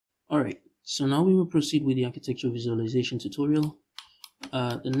Alright, so now we will proceed with the architecture visualization tutorial.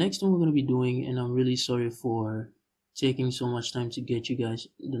 The next one we're going to be doing, and I'm really sorry for taking so much time to get you guys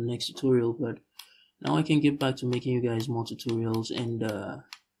the next tutorial, but now I can get back to making you guys more tutorials, and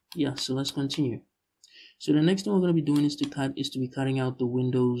yeah, so let's continue. So the next thing we're going to be doing is to be cutting out the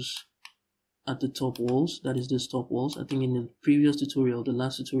windows at the top walls, that is this top walls. I think in the previous tutorial, the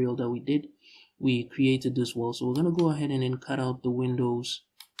last tutorial that we did, we created this wall, so we're going to go ahead and then cut out the windows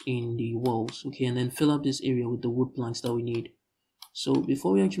in the walls, okay, and then fill up this area with the wood planks that we need. So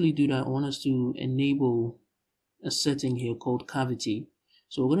before we actually do that, I want us to enable a setting here called cavity.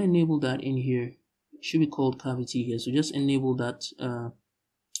 So we're going to enable that in here. It should be called cavity here, so just enable that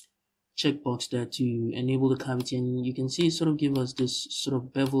checkbox there to enable the cavity, and you can see it sort of give us this sort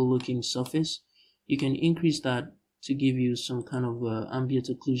of bevel looking surface. You can increase that to give you some kind of ambient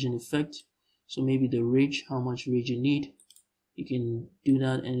occlusion effect, so maybe the ridge, how much ridge you need, you can do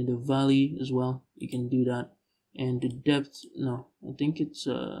that, and the valley as well, you can do that, and the depth, no, I think it's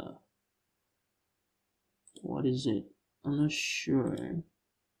what is it, I'm not sure,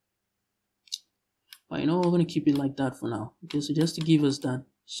 but you know, we're going to keep it like that for now, okay, so just to give us that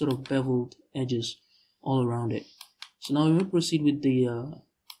sort of beveled edges all around it. So now we will proceed with the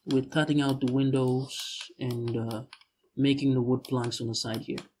with cutting out the windows and making the wood planks on the side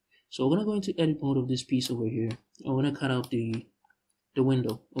here. So we're going to go into edit mode of this piece over here. I'm going to cut out the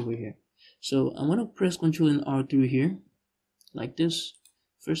window over here. So I'm going to press Ctrl and R through here like this.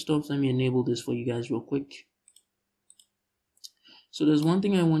 First off, let me enable this for you guys real quick. So there's one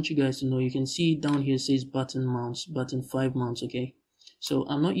thing I want you guys to know. You can see down here it says button mouse, button 5 mouse, okay? So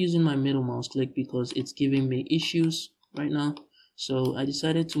I'm not using my middle mouse click because it's giving me issues right now. So I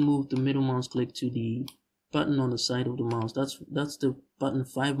decided to move the middle mouse click to the button on the side of the mouse. That's the button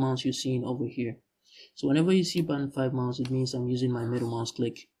 5 mouse you're seeing over here. So whenever you see button 5 mouse, it means I'm using my middle mouse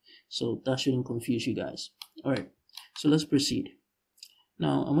click. So that shouldn't confuse you guys. Alright, so let's proceed.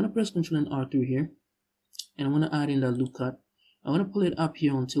 Now I'm going to press Ctrl and R through here, and I'm going to add in that loop cut. I'm going to pull it up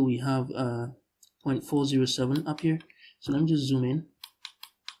here until we have 0.407 up here. So let me just zoom in,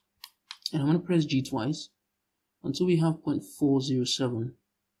 and I'm going to press G twice until we have 0.407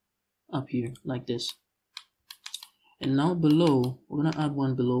 up here like this. And now below, we're going to add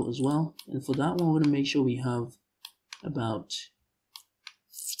one below as well, and for that one we're going to make sure we have about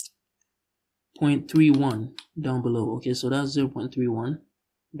 0.31 down below. Okay, so that's 0.31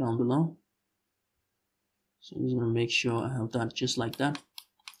 down below. So I'm just going to make sure I have that just like that.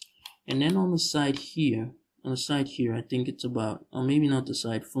 And then on the side here, I think it's about, or maybe not the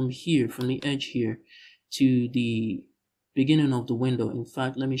side, from here, from the edge here to the beginning of the window. In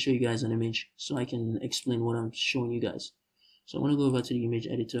fact, let me show you guys an image so I can explain what I'm showing you guys. So I'm going to go over to the image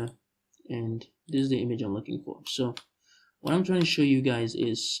editor, and this is the image I'm looking for. So what I'm trying to show you guys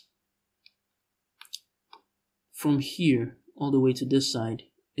is from here all the way to this side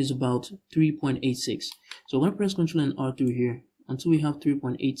is about 3.86. So I'm going to press Ctrl and R through here until we have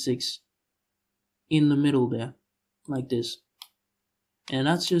 3.86 in the middle there, like this. And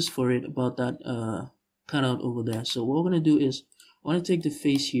that's just for it about that cutout over there. So what we're going to do is I want to take the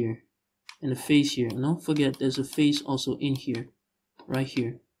face here and the face here, and don't forget there's a face also in here, right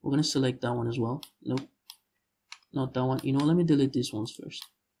here. We're going to select that one as well. Nope, not that one. You know, let me delete these ones first.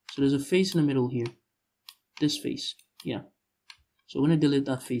 So there's a face in the middle here, this face, yeah. So we're going to delete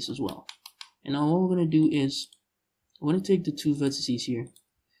that face as well. And now what we're going to do is we're going to take the two vertices here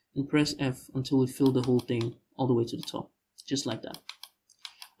and press F until we fill the whole thing all the way to the top, just like that.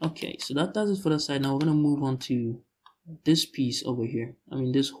 Okay, so that does it for that side. Now we're going to move on to this piece over here, I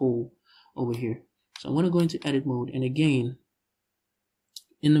mean this hole over here. So I'm going to go into edit mode, and again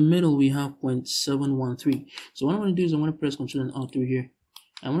in the middle we have 0.713. So what I'm going to do is I'm going to press Ctrl and R through here.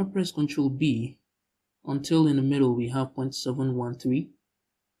 I'm going to press Ctrl B until in the middle we have 0.713.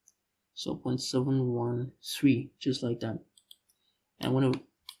 So 0.713, just like that. And I'm going to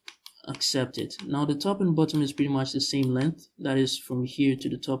accept it. Now the top and bottom is pretty much the same length, that is from here to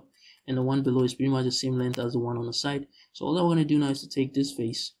the top, and the one below is pretty much the same length as the one on the side. So all I'm going to do now is to take this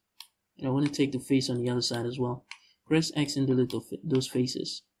face, and I want to take the face on the other side as well. Press X and delete those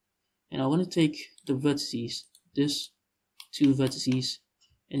faces, and I want to take the vertices, this two vertices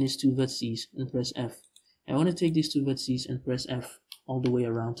and these two vertices, and press F. I want to take these two vertices and press F all the way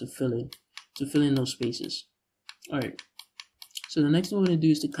around to fill in those spaces. Alright, so the next thing we're going to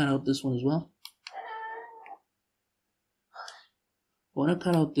do is to cut out this one as well. I want to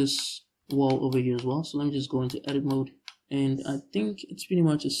cut out this wall over here as well, so let me just go into edit mode, and I think it's pretty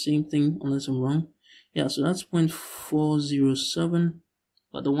much the same thing unless I'm wrong. Yeah, so that's 0.407,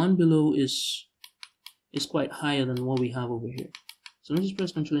 but the one below is quite higher than what we have over here. So let's just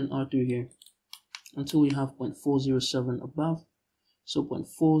press Ctrl and R through here until we have 0.407 above. So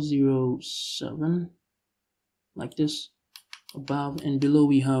 0.407 like this above, and below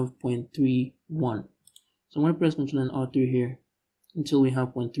we have 0.31. So I'm going to press Ctrl and R through here until we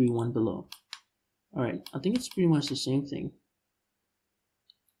have 0.31 below. Alright, I think it's pretty much the same thing.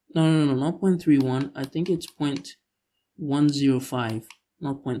 No, not 0.31. I think it's 0.105,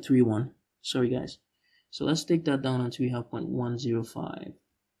 not 0.31. Sorry guys. So let's take that down until we have 0.105.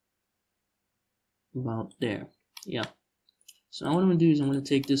 About there. Yeah. So now what I'm going to do is I'm going to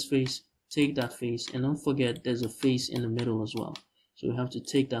take this face, take that face, and don't forget there's a face in the middle as well. So we have to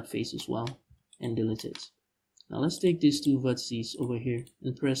take that face as well and delete it. Now let's take these two vertices over here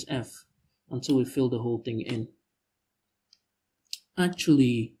and press F until we fill the whole thing in.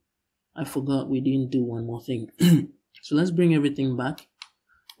 Actually, I forgot we didn't do one more thing. So let's bring everything back.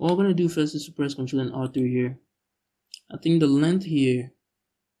 What we're going to do first is to press Ctrl and R through here. I think the length here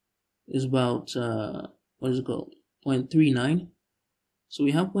is about, what is it called? 0.39. So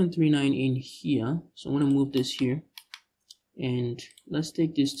we have 0.39 in here. So I'm going to move this here. And let's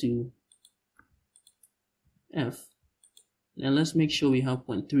take this to F. Now let's make sure we have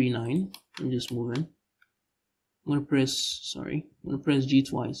 0.39. I'm just moving. I'm going to press G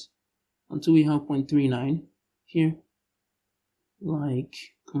twice until we have 0.39 here. Like,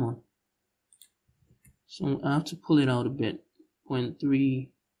 come on. So I have to pull it out a bit.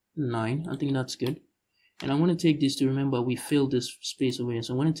 0.39. I think that's good. And I want to take this to, remember we filled this space over here.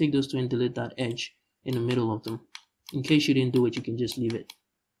 So I want to take those two and delete that edge in the middle of them. In case you didn't do it, you can just leave it.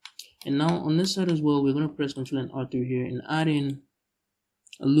 And now on this side as well, we're going to press Ctrl and R through here and add in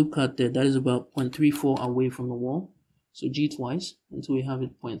a loop cut there. That is about 0.34 away from the wall. So G twice until we have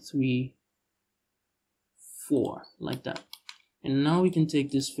it 0.34 like that. And now we can take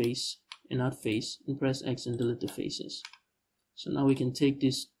this face and that face and press X and delete the faces. So now we can take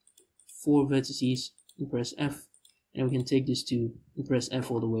these 4 vertices and press F, and we can take these 2 and press F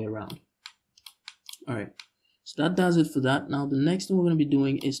all the way around. Alright, so that does it for that. Now the next thing we're going to be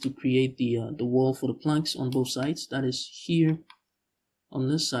doing is to create the wall for the planks on both sides. That is here, on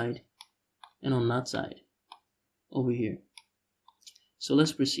this side, and on that side, over here. So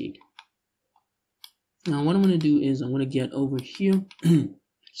let's proceed. Now what I'm going to do is I'm going to get over here,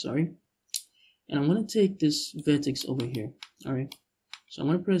 sorry, and I'm going to take this vertex over here. Alright, so I'm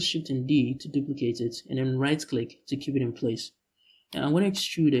going to press Shift and D to duplicate it, and then right click to keep it in place. And I'm going to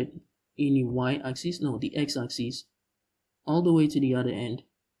extrude it in the Y axis, no, the X axis, all the way to the other end,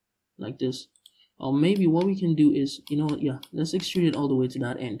 like this. Or maybe what we can do is, you know what, yeah, let's extrude it all the way to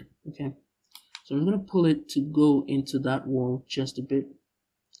that end. Okay, so I'm going to pull it to go into that wall just a bit,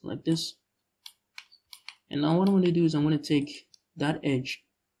 like this. And now what I'm going to do is I'm going to take that edge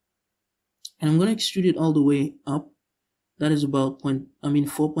and I'm going to extrude it all the way up. That is about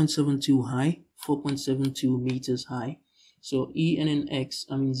 4.72 high, 4.72 meters high. So E and then X,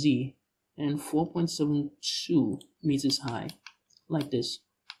 Z, and 4.72 meters high, like this.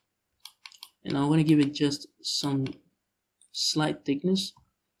 And I'm going to give it just some slight thickness.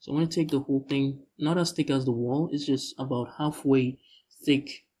 So I'm going to take the whole thing, not as thick as the wall, it's just about halfway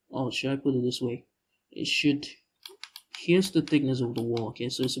thick. Oh, should I put it this way? It should, here's the thickness of the wall, okay?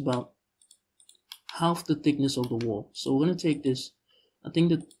 So it's about half the thickness of the wall. So we're going to take this, I think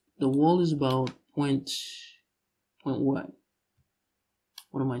that the wall is about what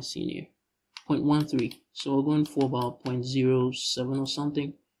am I seeing here? 0.13. So we're going for about 0.07 or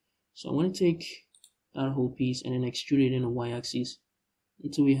something. So I'm going to take that whole piece and then extrude it in the Y axis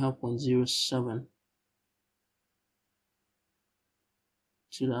until we have 0.07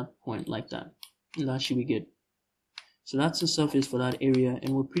 to that point, like that. And that should be good. So that's the surface for that area,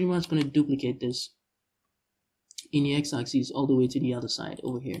 and we're pretty much going to duplicate this in the X axis all the way to the other side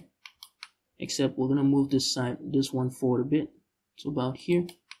over here. Except we're going to move this side, this one forward a bit to about here,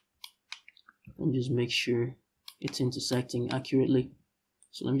 and just make sure it's intersecting accurately.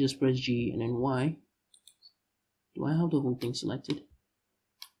 So let me just press G and then Y. Do I have the whole thing selected?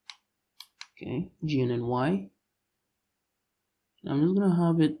 Okay, G and then Y. Now I'm just going to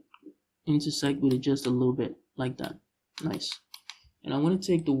have it intersect with it just a little bit, like that. Nice. And I'm going to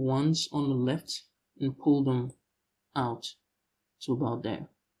take the ones on the left and pull them out to about there,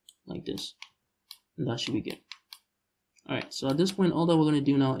 like this. And that should be good. Alright, so at this point, all that we're going to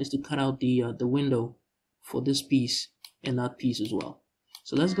do now is to cut out the window for this piece and that piece as well.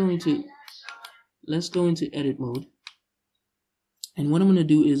 So let's go into edit mode. And what I'm going to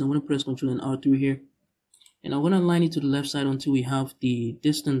do is I'm going to press Ctrl and R through here. And I'm going to align it to the left side until we have the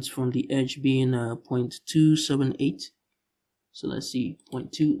distance from the edge being 0.278. So let's see,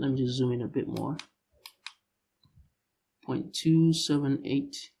 0.2. Let me just zoom in a bit more.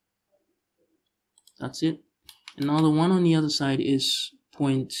 0.278. That's it. And now the one on the other side is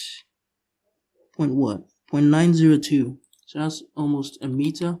point what? 0.902. So that's almost a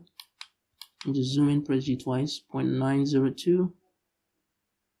meter. And just zoom in, press G twice. 0.902.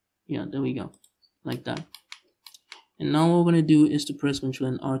 Yeah, there we go. Like that. And now what we're going to do is to press Ctrl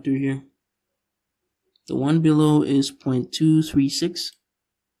and R through here. The one below is 0.236.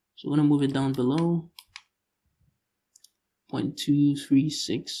 So we're going to move it down below.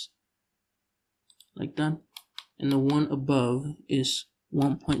 0.236. Like that. And the one above is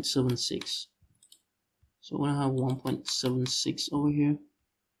 1.76. So we're going to have 1.76 over here.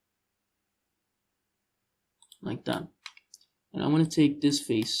 Like that. And I'm going to take this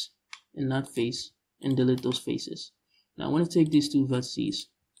face and that face and delete those faces. Now I want to take these two vertices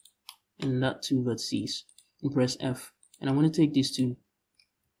and that two vertices and press F. And I want to take these two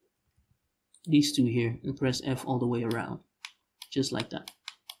here and press F all the way around. Just like that.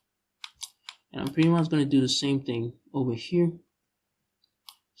 And I'm pretty much going to do the same thing over here.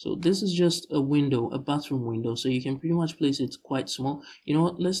 So this is just a window, a bathroom window, so you can pretty much place it quite small. You know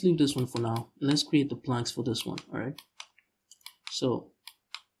what, let's leave this one for now. Let's create the planks for this one, alright? So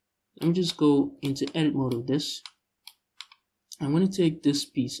let me just go into edit mode of this. I'm going to take this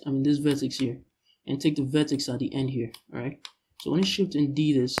piece, this vertex here, and take the vertex at the end here, alright? So I'm going to shift and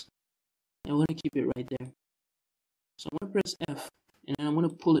D this, and we're going to keep it right there. So I'm going to press F, and then I'm going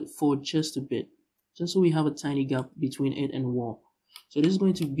to pull it forward just a bit, just so we have a tiny gap between it and the wall. So this is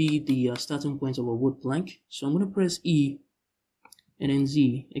going to be the starting point of a wood plank. So I'm going to press E and then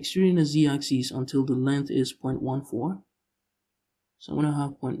Z, extruding the Z axis until the length is 0.14. So I'm going to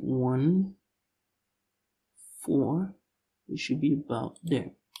have 0.14. It should be about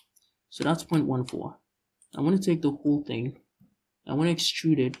there. So that's 0.14. I want to take the whole thing. I want to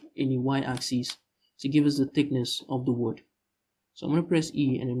extrude it in the Y axis to give us the thickness of the wood. So I'm going to press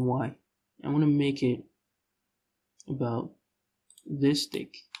E and then Y. I want to make it about this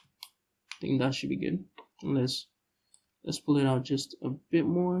thick. I think that should be good. Let's pull it out just a bit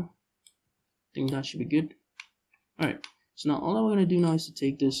more. I think that should be good. Alright, so now all I'm going to do now is to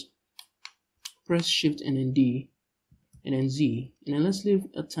take this, press Shift and then D, and then Z, and then let's leave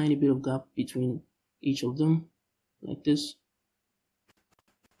a tiny bit of gap between each of them, like this.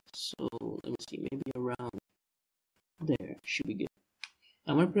 So let me see, maybe around there should be good.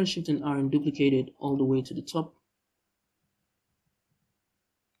 I'm going to press Shift and R and duplicate it all the way to the top.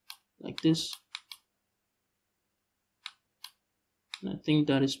 Like this. And I think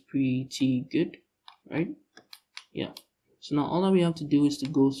that is pretty good, right? Yeah. So now all that we have to do is to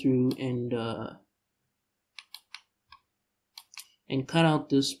go through and cut out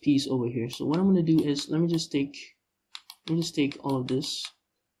this piece over here. So what I'm going to do is let me just take all of this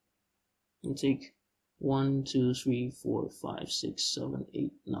and take 1, 2, 3, 4, 5, 6, 7,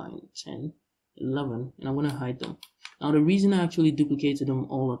 8, 9, 10, 11, and I'm going to hide them. Now the reason I actually duplicated them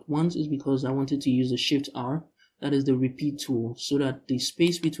all at once is because I wanted to use the Shift R, that is the repeat tool, so that the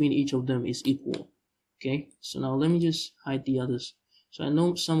space between each of them is equal. Okay, so now let me just hide the others. So I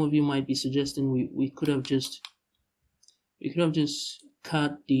know some of you might be suggesting we could have just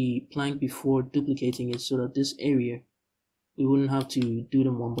cut the plank before duplicating it, so that this area we wouldn't have to do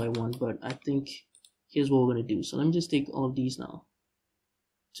them one by one. But I think here's what we're going to do. So let me just take all of these now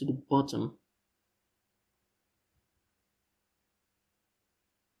to the bottom.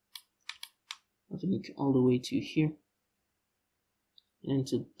 I think all the way to here and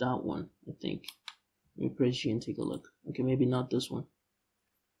to that one. I think let me press G and take a look. Okay, maybe not this one.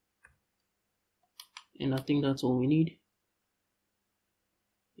 And I think that's all we need.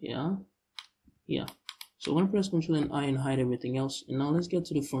 Yeah. So I'm going to press Ctrl and I and hide everything else. And now let's get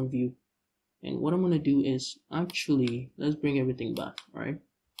to the front view. And what I'm going to do is actually, let's bring everything back. Alright.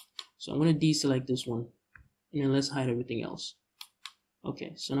 So I'm going to deselect this one. And then let's hide everything else.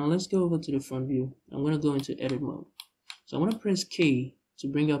 Okay, so now let's go over to the front view. I'm going to go into edit mode. So I'm going to press K to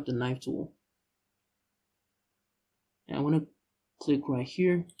bring up the knife tool. And I'm going to click right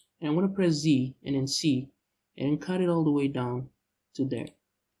here. And I'm going to press Z and then C. And then cut it all the way down to there.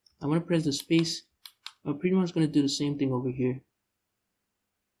 I'm going to press the space. I'm pretty much going to do the same thing over here.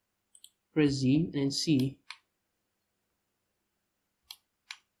 Press Z and C.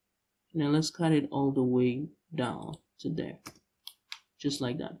 And then let's cut it all the way down to there. Just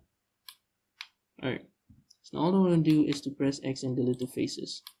like that. Alright. So now all I'm going to do is to press X and delete the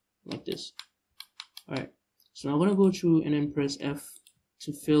faces. Like this. Alright. So now I'm going to go through and then press F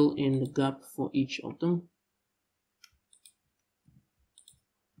to fill in the gap for each of them.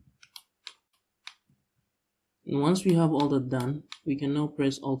 And once we have all that done, we can now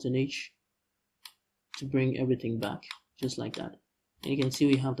press Alt and H to bring everything back. just like that. And you can see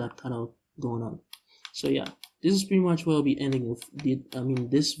we have that cutout going on. So yeah, this is pretty much where I'll be ending with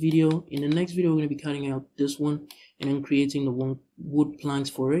this video. In the next video, we're going to be cutting out this one and then creating the wood planks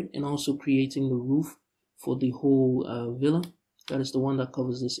for it, and also creating the roof for the whole villa. That is the one that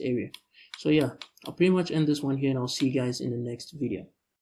covers this area. So yeah, I'll pretty much end this one here, and I'll see you guys in the next video.